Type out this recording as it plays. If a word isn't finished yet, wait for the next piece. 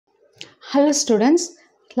Hello students,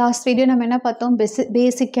 last video நம்ம என்ன பார்த்தோம்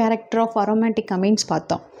basic character of aromatic amines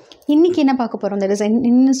பார்த்தோம். இன்னைக்கு என்ன பார்க்க போறோம், that is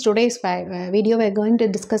in today's video we are going to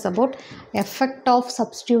discuss about effect of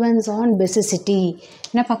substituents on basicity.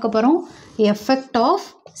 என்ன பார்க்க போறோம், effect of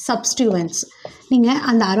substituents. நீங்க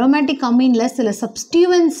அந்த aromatic amine சில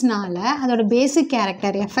substituentsனால அதோட basic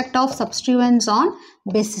character effect of substituents on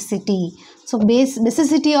basicity. So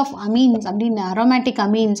basicity of amines அப்படின aromatic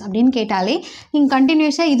amines அப்படினு கேட்டாலே நீங்க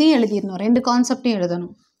கண்டினியூஸா இதையும் எழுதிரணும், ரெண்டு கான்செப்ட்டையும்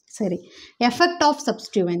எழுதணும். சரி, effect of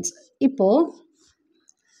substituents. இப்போ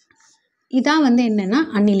இதான் வந்து என்னன்னா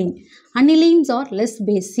anilines. Anilines are less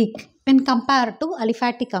basic when compared to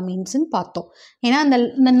aliphatic amines ன்னு பார்த்தோம். ஏன்னா அந்த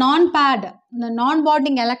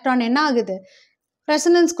non-bonding electron என்ன ஆகுது,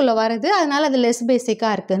 resonance குள்ள வருது, அதனால அது less basic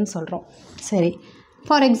இருக்குன்னு சொல்றோம். சரி,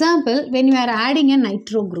 for example when you are adding a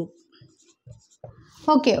nitro group,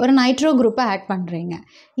 okay, ஒரு நைட்ரோ குரூப்பை ஆட் பண்ணுறீங்க.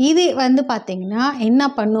 இது வந்து பார்த்தீங்கன்னா என்ன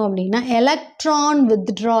பண்ணும் அப்படின்னா electron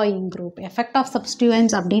withdrawing group. Effect of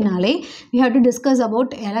சப்ஸ்டியூவன்ஸ் அப்படின்னாலே we have to discuss about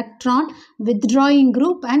electron withdrawing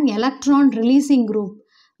group and electron releasing group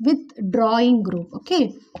withdrawing group. Okay,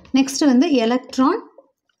 next வந்து எலக்ட்ரான்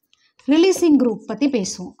ரிலீசிங் குரூப் பற்றி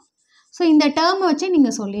பேசுவோம். ஸோ இந்த டேர்மை வச்சு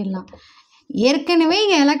நீங்கள் சொல்லிடலாம், ஏற்கனவே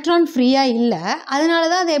இங்கே எலக்ட்ரான் ஃப்ரீயாக இல்லை, அதனால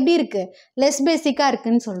தான் அது எப்படி இருக்குது, லெஸ் பேசிக்காக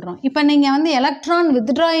இருக்குதுன்னு சொல்கிறோம். இப்போ நீங்கள் வந்து எலக்ட்ரான்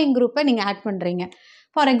வித்ட்ராயிங் குரூப்பை நீங்கள் ஆட் பண்ணுறீங்க.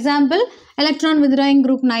 For example electron withdrawing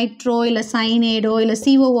group nitro இல்லை சைனேடோ இல்லை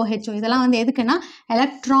COOHO, இதெல்லாம் வந்து எதுக்குன்னா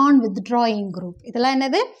எலக்ட்ரான் வித்ட்ராயிங் குரூப். இதெல்லாம்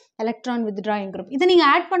என்னது, எலக்ட்ரான் வித்ட்ராயிங் குரூப். இதை நீங்கள்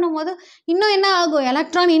ஆட் பண்ணும்போது இன்னும் என்ன ஆகும்,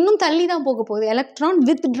 எலக்ட்ரான் இன்னும் தள்ளி தான் போக போகுது, எலக்ட்ரான்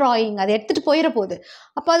வித்ட்ராயிங், அதை எடுத்துகிட்டு போயிட போகுது.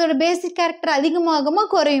 அப்போ அதோட பேசிக் கேரக்டர் அதிகமாகுமா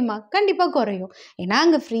குறையுமா? கண்டிப்பாக குறையும். ஏன்னா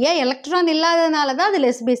அங்கே ஃப்ரீயாக எலக்ட்ரான் இல்லாததுனால தான் அது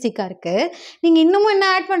லெஸ் பேசிக்காக இருக்குது. நீங்கள் இன்னமும்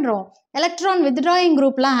என்ன ஆட் பண்ணுறோம், எலக்ட்ரான் வித்ட்ராயிங்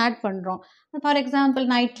குரூப்லாம் ஆட் பண்ணுறோம். ஃபார் எக்ஸாம்பிள்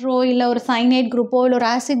நைட்ரோ இல்லை ஒரு சைனைட் குரூப்போ இல்லை ஒரு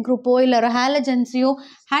ஆசிட் குரூப்போ இல்லை ஒரு ஹாலஜன்ஸையோ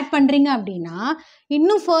ஆட் பண்ணுறீங்க அப்படின்னா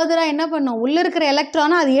இன்னும் ஃபர்தராக என்ன பண்ணும், உள்ளே இருக்கிற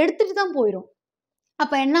எலக்ட்ரானை அது எடுத்துகிட்டு தான் போயிடும்.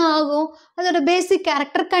 அப்போ என்ன ஆகும், அதோட பேசிக்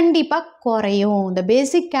கேரக்டர் கண்டிப்பாக குறையும். The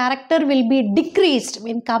basic character will be decreased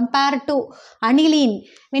when compared to aniline.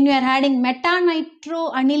 When you are adding metanitro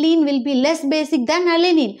aniline will be less basic than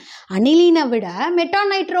alanine. அனிலீனை விட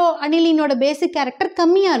மெட்டாநைட்ரோ அனிலீனோட பேசிக் கேரக்டர்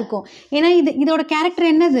கம்மியாக இருக்கும். ஏன்னா இதோட கேரக்டர்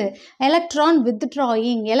என்னது, எலக்ட்ரான்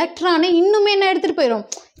வித்ட்ராயிங். எலக்ட்ரானை இன்னுமே என்ன எடுத்துகிட்டு போயிடும்,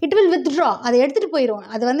 இட் வில் வித்ட்ரா, அதை எடுத்துகிட்டு போயிடும்.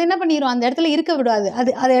 அது வந்து என்ன பண்ணிடும், அந்த இடத்துல இருக்க விடாது,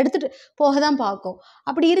 அதை எடுத்துகிட்டு போக தான் பார்க்கும்.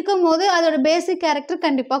 அப்படி இருக்கும்போது அதோட பேசிக் கேரக்டர்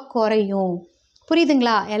கண்டிப்பாக குறையும்.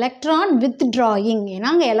 புரியுதுங்களா? எலக்ட்ரான் வித்ட்ராயிங், ஏன்னா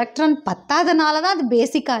அங்கே எலக்ட்ரான் பத்தாதனால தான் அது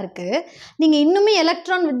பேசிக்காக இருக்குது. நீங்கள் இன்னுமே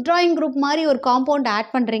எலக்ட்ரான் வித்ட்ராயிங் குரூப் மாதிரி ஒரு காம்பவுண்ட்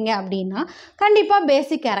ஆட் பண்ணுறீங்க அப்படின்னா கண்டிப்பாக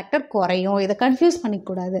பேசிக் கேரக்டர் குறையும். இதை confuse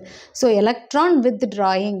பண்ணிக்கூடாது. So electron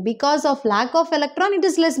withdrawing, because of lack of electron it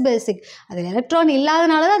is less பேசிக். அது எலக்ட்ரான்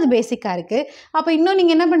இல்லாதனால தான் அது பேசிக்காக இருக்குது. அப்போ இன்னும்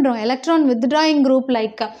நீங்கள் என்ன பண்ணுறோம், electron withdrawing group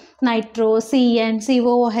like nitro, CN,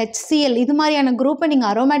 COOH, Cl இது மாதிரியான குரூப்பை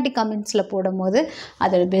நீங்கள் அரோமேட்டிக் அமின்ஸில் போடும்போது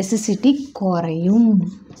அதோட பேசிசிட்டி குறையும்.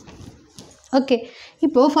 ஓகே,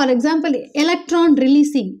 இப்போது ஃபார் எக்ஸாம்பிள் எலக்ட்ரான்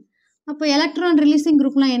ரிலீசிங். அப்போ எலக்ட்ரான் ரிலீசிங்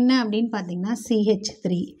குரூப்லாம் என்ன அப்படின்னு பார்த்தீங்கன்னா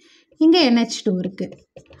CH3, இங்கே NH2 இருக்குது.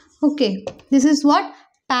 Okay, this is what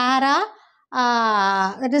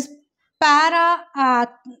that is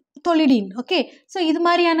தொலிடீன். Okay, so இது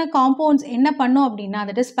மாதிரியான காம்பவுண்ட்ஸ் என்ன பண்ணும் அப்படின்னா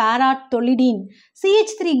that is பாராத்தொலிடீன்.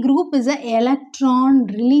 CH3 group is a electron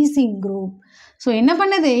releasing group. So என்ன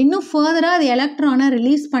பண்ணுது, இன்னும் ஃபர்தராக அது எலக்ட்ரானை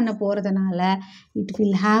ரிலீஸ் பண்ண போகிறதுனால it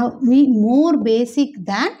will have be more basic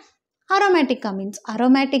than aromatic amines.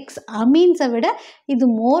 Aromatics அமீன்ஸை விட இது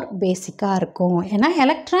மோர் பேசிக்காக இருக்கும். ஏன்னா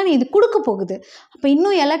எலக்ட்ரான் இது கொடுக்க போகுது. அப்போ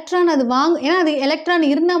இன்னும் எலக்ட்ரான் அது ஏன்னா அது எலக்ட்ரான்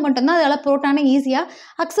இருந்தால் மட்டும்தான் அதெல்லாம் ப்ரோட்டானை ஈஸியாக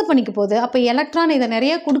அக்செப்ட் பண்ணிக்க போகுது. அப்போ எலக்ட்ரான் இதை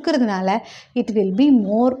நிறைய கொடுக்கறதுனால இட் வில் பி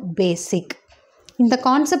மோர் பேசிக். இந்த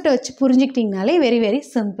கான்செப்டை வச்சு புரிஞ்சுக்கிட்டிங்கனாலே very very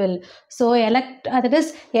simple. So that is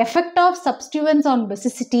effect of substituents on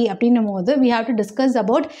basicity அப்படின்னும் போது we have to discuss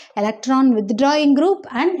about electron withdrawing group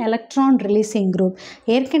and electron releasing group.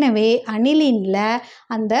 ஏற்கனவே அனிலினில்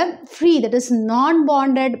அந்த free that is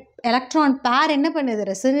non-bonded electron பேர் என்ன பண்ணுது,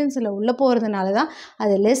 ரெசனன்ஸில் உள்ளே போகிறதுனால தான்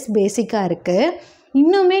அது லெஸ் பேசிக்காக இருக்குது.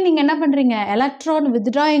 இன்னுமே நீங்கள் என்ன பண்ணுறீங்க, எலக்ட்ரான்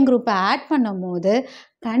வித்ட்ராயிங் குரூப்பை ஆட் பண்ணும் போது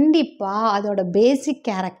கண்டிப்பாக அதோட பேசிக்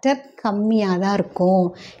கேரக்டர் கம்மியாக தான் இருக்கும்.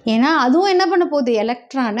 ஏன்னா அதுவும் என்ன பண்ண போகுது,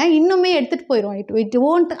 எலக்ட்ரானை இன்னுமே எடுத்துகிட்டு போயிடும். It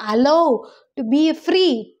won't allow to be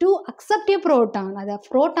free to accept a proton. அதை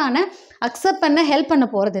ப்ரோட்டானை அக்செப்ட் பண்ண ஹெல்ப் பண்ண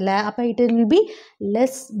போகிறதில்ல. அப்போ it will be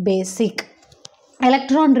less basic.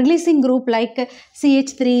 Electron releasing group like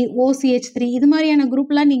CH3, OCH3 இது மாதிரியான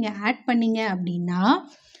குரூப்லாம் நீங்கள் ஆட் பண்ணிங்க அப்படின்னா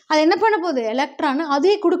அது என்ன பண்ண போகுது, எலக்ட்ரான்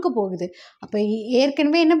அதே கொடுக்க போகுது. அப்போ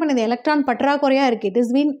ஏற்கனவே என்ன பண்ணுது, எலக்ட்ரான் பற்றாக்குறையாக இருக்குது, it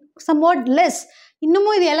is been somewhat less.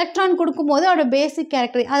 இன்னமும் இது எலக்ட்ரான் கொடுக்கும்போது அதோட பேசிக்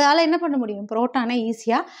கேரக்டர் அதால் என்ன பண்ண முடியும், புரோட்டானை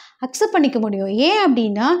ஈஸியாக அக்செப்ட் பண்ணிக்க முடியும். ஏன்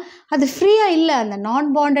அப்படின்னா அது ஃப்ரீயாக இல்லை, அந்த நான்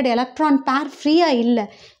பாண்டட் எலக்ட்ரான் பேர் ஃப்ரீயாக இல்லை.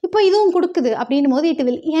 இப்போ இதுவும் கொடுக்குது அப்படின்னும் போது it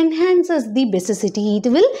will enhances the பெசிசிட்டி,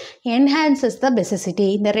 it will enhances த பெசிசிட்டி.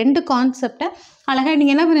 இந்த ரெண்டு கான்செப்டை அழகாக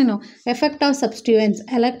நீங்கள் என்ன பண்ணணும், effect of சப்ஸ்டியூயன்ட்ஸ்,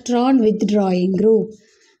 electron withdrawing group.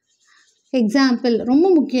 Example ரொம்ப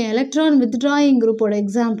முக்கியம், எலக்ட்ரான் வித்ட்ராயிங் குரூப்போட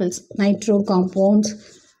examples nitro compounds,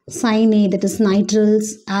 சைனே that is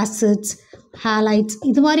நைட்ரல்ஸ், acids, halides,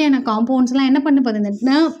 இது மாதிரியான காம்பவுண்ட்ஸ்லாம் என்ன பண்ண போகுது,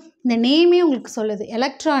 இந்த நேமே உங்களுக்கு சொல்லுது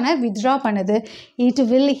எலக்ட்ரானை வித்ட்ரா பண்ணுது. It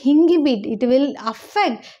will inhibit, it will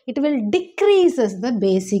affect, it will decreases the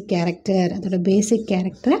basic character, அதோட பேசிக்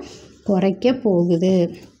கேரக்டரை குறைக்க போகுது.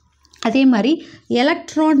 அதே மாதிரி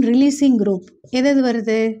எலக்ட்ரான் ரிலீசிங் குரூப் எது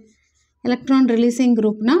வருது, எலக்ட்ரான் ரிலீசிங்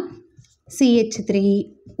குரூப்னால் CH3,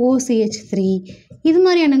 OCH3, இது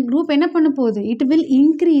மாதிரியான குரூப் என்ன பண்ண போகுது, it will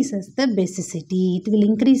increases the பெசிசிட்டி, it will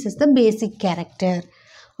increases the basic character.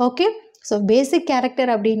 Okay, so basic character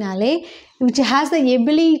அப்படின்னாலே which has the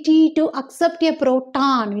ability to accept a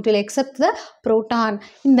proton, it will accept the proton.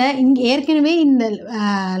 இங்கே ஏற்கனவே இந்த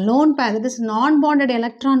lone pair that is நான் bonded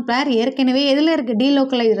electron பேர் ஏற்கனவே எதில் இருக்குது,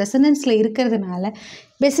 delocalise ரெசனன்ஸில் இருக்கிறதுனால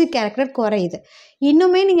பேசிக் கேரக்டர் குறையுது.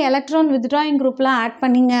 இன்னுமே நீங்கள் எலக்ட்ரான் வித்ட்ராயிங் குரூப்லாம் ஆட்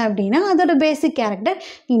பண்ணிங்க அப்படின்னா அதோட பேசிக் கேரக்டர்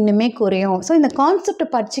இன்னுமே குறையும். ஸோ இந்த கான்செப்டை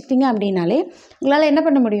படிச்சுக்கிட்டிங்க அப்படின்னாலே உங்களால் என்ன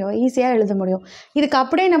பண்ண முடியும், ஈஸியாக எழுத முடியும். இதுக்கு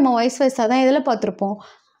அப்படியே நம்ம வைஸ் வைஸாக தான் எதில் பார்த்துருப்போம்,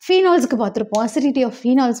 ஃபீனால்ஸ்க்கு பார்த்துருப்போம், அசிடிட்டி ஆஃப்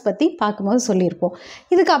ஃபீனால்ஸ் பற்றி பார்க்கும்போது சொல்லியிருப்போம்.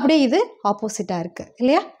 இதுக்கு அப்படியே இது ஆப்போசிட்டாக இருக்குது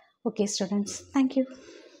இல்லையா. Okay students, thank you.